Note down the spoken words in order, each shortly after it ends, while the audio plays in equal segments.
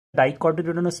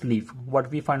Dicotyledonous leaf,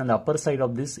 what we find on the upper side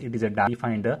of this, it is we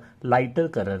find a lighter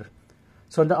color.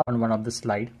 So on one of the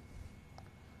slide,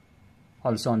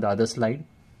 also on the other side.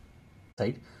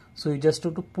 So you just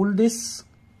have to pull this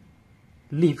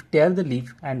leaf, tear the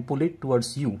leaf and pull it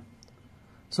towards you.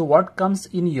 So what comes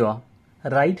in your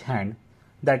right hand,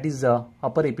 that is the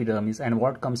upper epidermis, and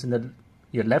what comes in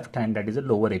your left hand, that is the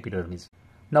lower epidermis.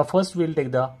 Now first we'll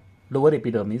take the lower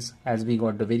epidermis, as we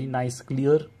got the very nice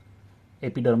clear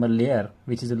epidermal layer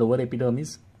which is the lower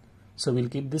epidermis. So we'll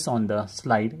keep this on the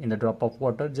slide in the drop of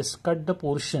water. Just cut the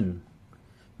portion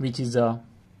which is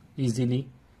easily.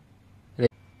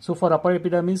 So for upper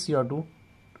epidermis you have to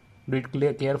do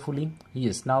it carefully.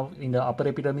 Yes, now in the upper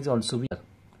epidermis also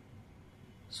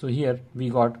so here we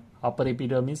got upper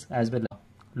epidermis as well as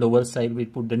lower side. We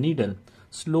put the needle.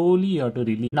 Slowly you have to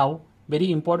release. Now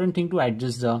very important thing to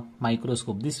adjust the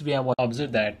microscope. This we have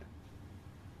observed that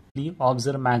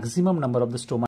observe maximum number of the stomata.